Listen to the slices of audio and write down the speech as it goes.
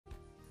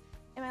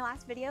In my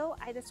last video,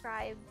 I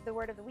described the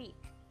word of the week,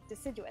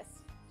 deciduous.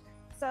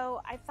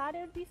 So I thought it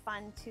would be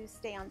fun to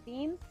stay on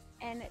theme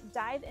and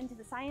dive into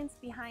the science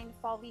behind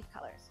fall leaf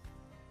colors.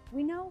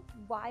 We know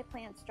why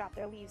plants drop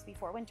their leaves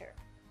before winter,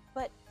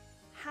 but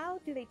how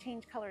do they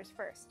change colors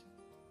first?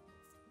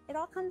 It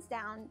all comes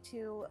down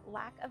to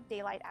lack of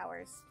daylight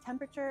hours,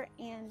 temperature,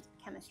 and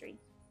chemistry.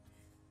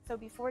 So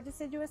before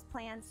deciduous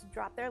plants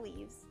drop their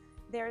leaves,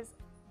 there's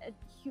a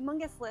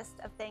humongous list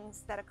of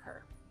things that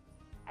occur.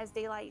 As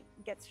daylight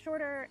gets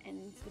shorter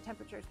and the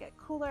temperatures get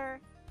cooler,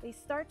 they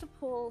start to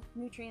pull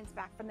nutrients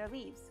back from their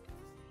leaves.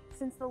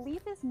 Since the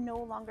leaf is no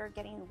longer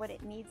getting what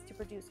it needs to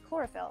produce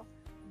chlorophyll,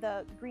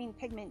 the green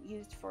pigment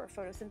used for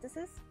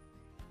photosynthesis,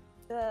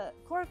 the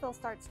chlorophyll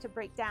starts to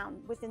break down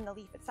within the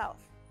leaf itself.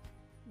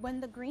 When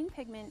the green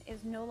pigment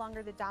is no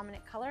longer the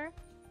dominant color,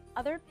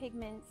 other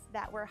pigments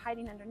that were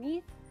hiding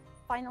underneath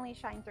finally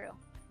shine through.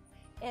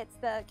 It's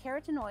the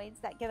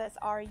carotenoids that give us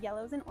our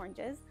yellows and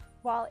oranges,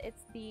 while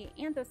it's the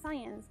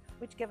anthocyanins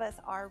which give us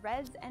our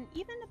reds and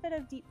even a bit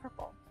of deep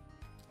purple.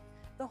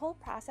 The whole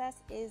process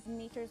is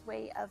nature's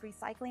way of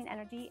recycling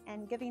energy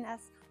and giving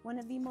us one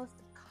of the most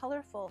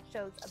colorful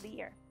shows of the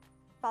year.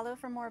 Follow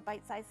for more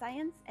bite-sized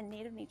science and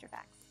native nature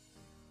facts.